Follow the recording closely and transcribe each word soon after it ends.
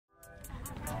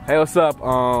Hey, what's up?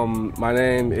 My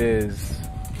name is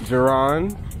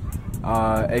Jaron,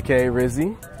 aka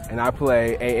Rizzy, and I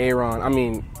play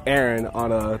Aaron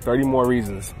on 30 More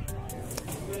Reasons.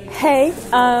 Hey,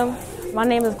 my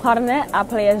name is Claudenette. I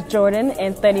play as Jordin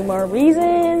in 30 More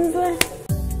Reasons.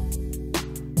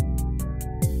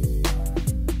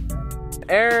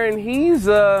 Aaron, he's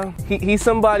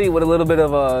somebody with a little bit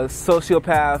of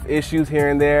sociopath issues here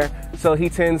and there, so he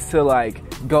tends to like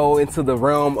go into the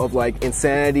realm of like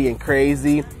insanity and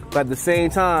crazy, but at the same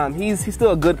time, he's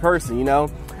still a good person, you know?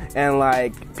 And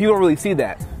like, people don't really see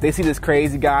that. They see this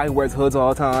crazy guy who wears hoods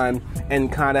all the time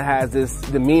and kind of has this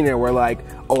demeanor where like,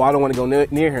 oh, I don't want to go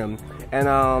near him. And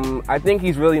I think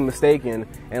he's really mistaken,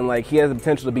 and like he has the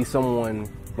potential to be someone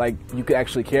like you could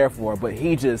actually care for, but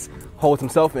he just holds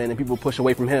himself in and people push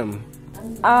away from him.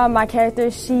 My character,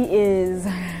 she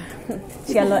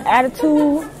got a little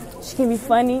attitude. She can be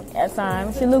funny at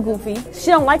times. She a little goofy. She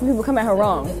don't like people come at her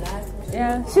wrong.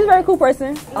 Yeah, she's a very cool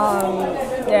person.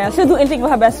 Yeah, she'll do anything for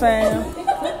her best friend.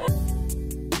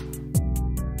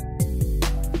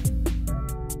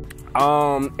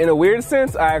 In a weird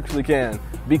sense, I actually can.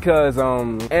 Because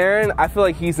Aaron, I feel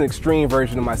like he's an extreme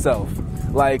version of myself.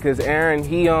 Like, cause Aaron,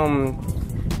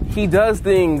 he does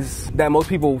things that most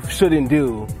people shouldn't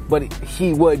do, but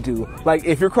he would do. Like,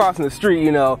 if you're crossing the street,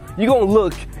 you know, you gonna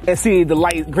look and see the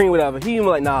light green, whatever. He even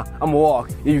like, nah, I'm gonna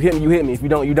walk. If you hit me, you hit me. If you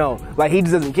don't, you don't. Like, he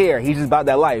just doesn't care. He's just about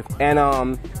that life. And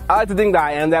I like to think that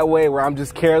I am that way, where I'm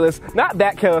just careless. Not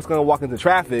that careless gonna walk into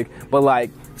traffic, but like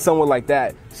somewhat like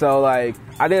that. So like,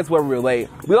 I think that's where we relate.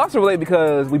 We also relate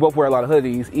because we both wear a lot of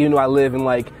hoodies, even though I live in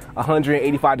like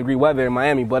 185-degree weather in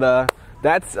Miami. But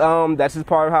that's just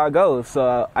part of how it goes.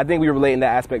 So I think we relate in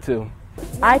that aspect too.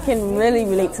 I can really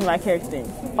relate to my character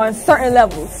on certain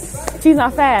levels. She's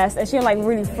not fast and she don't like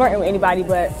really flirting with anybody,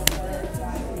 but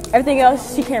everything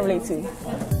else she can't relate to.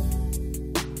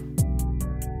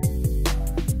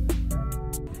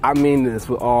 I mean this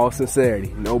with all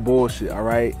sincerity, no bullshit, all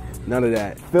right? None of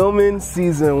that. Filming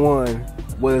season 1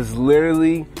 was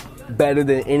literally better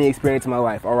than any experience in my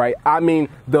life, all right? I mean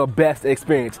the best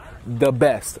experience. The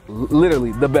best,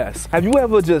 literally the best. Have you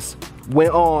ever just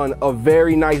went on a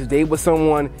very nice date with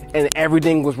someone and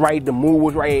everything was right, the mood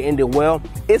was right, it ended well?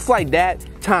 It's like that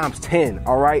times 10,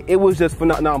 all right? It was just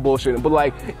not bullshitting, but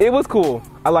like, it was cool.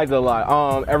 I liked it a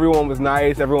lot. Everyone was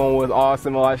nice, everyone was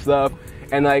awesome, all that stuff.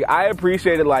 And like, I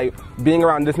appreciated like being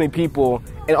around this many people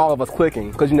and all of us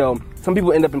clicking. Cause you know, some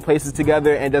people end up in places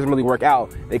together and it doesn't really work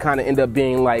out. They kind of end up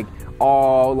being like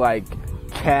all like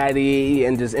catty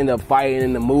and just end up fighting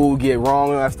and the mood get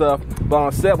wrong and that stuff. But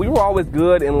on set, we were always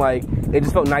good, and like it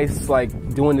just felt nice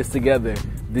like doing this together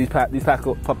these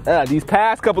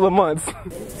past couple of months.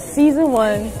 Season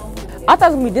 1, I thought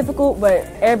it was gonna be difficult, but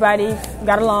everybody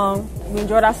got along. We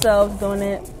enjoyed ourselves doing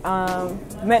it.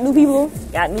 Met new people,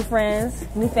 got new friends,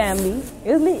 new family.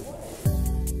 It was lit.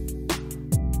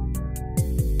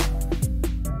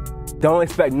 Don't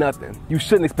expect nothing. You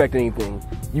shouldn't expect anything.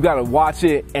 You gotta watch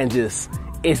it and just,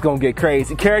 it's gonna get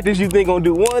crazy. Characters you think gonna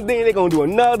do one thing, they gonna do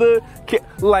another.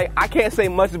 Like, I can't say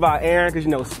much about Aaron because,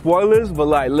 you know, spoilers, but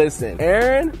like, listen,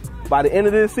 Aaron, by the end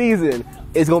of this season,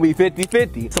 it's gonna be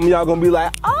 50-50. Some of y'all gonna be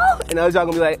like, oh, and others y'all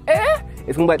gonna be like, eh.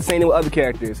 It's gonna be like the same thing with other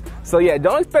characters. So yeah,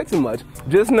 don't expect too much.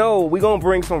 Just know we gonna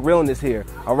bring some realness here,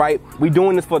 all right? We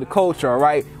doing this for the culture, all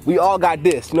right? We all got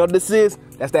this. You know what this is?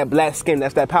 That's that black skin,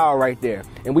 that's that power right there.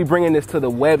 And we bringing this to the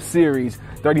web series,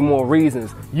 30 More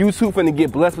Reasons. You two finna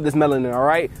get blessed with this melanin, all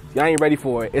right? Y'all ain't ready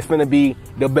for it. It's finna be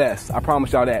the best. I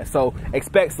promise y'all that. So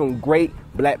expect some great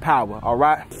black power, all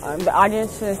right? The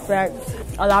audience should expect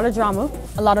a lot of drama,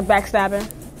 a lot of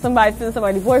backstabbing, somebody stealing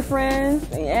somebody's boyfriend.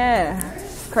 Yeah,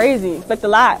 crazy. Expect a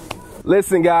lot.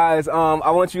 Listen, guys, I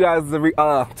want you guys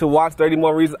to watch 30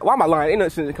 More Reasons. Why am I lying? Ain't no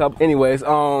shit in the cup. Anyways,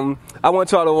 I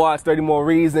want y'all to watch 30 More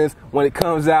Reasons when it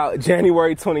comes out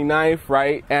January 29th,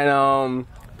 right? And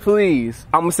please,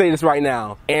 I'm gonna say this right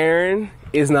now. Aaron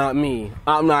is not me.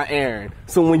 I'm not Aaron.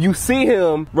 So when you see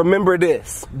him, remember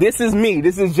this. This is me.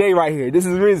 This is Jay right here. This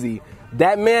is Rizzy.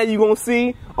 That man you gonna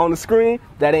see on the screen,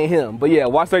 that ain't him. But yeah,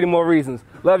 watch 30 More Reasons.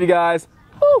 Love you guys.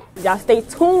 Woo. Y'all stay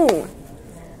tuned.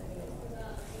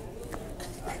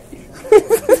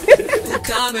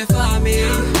 Come and find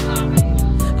me.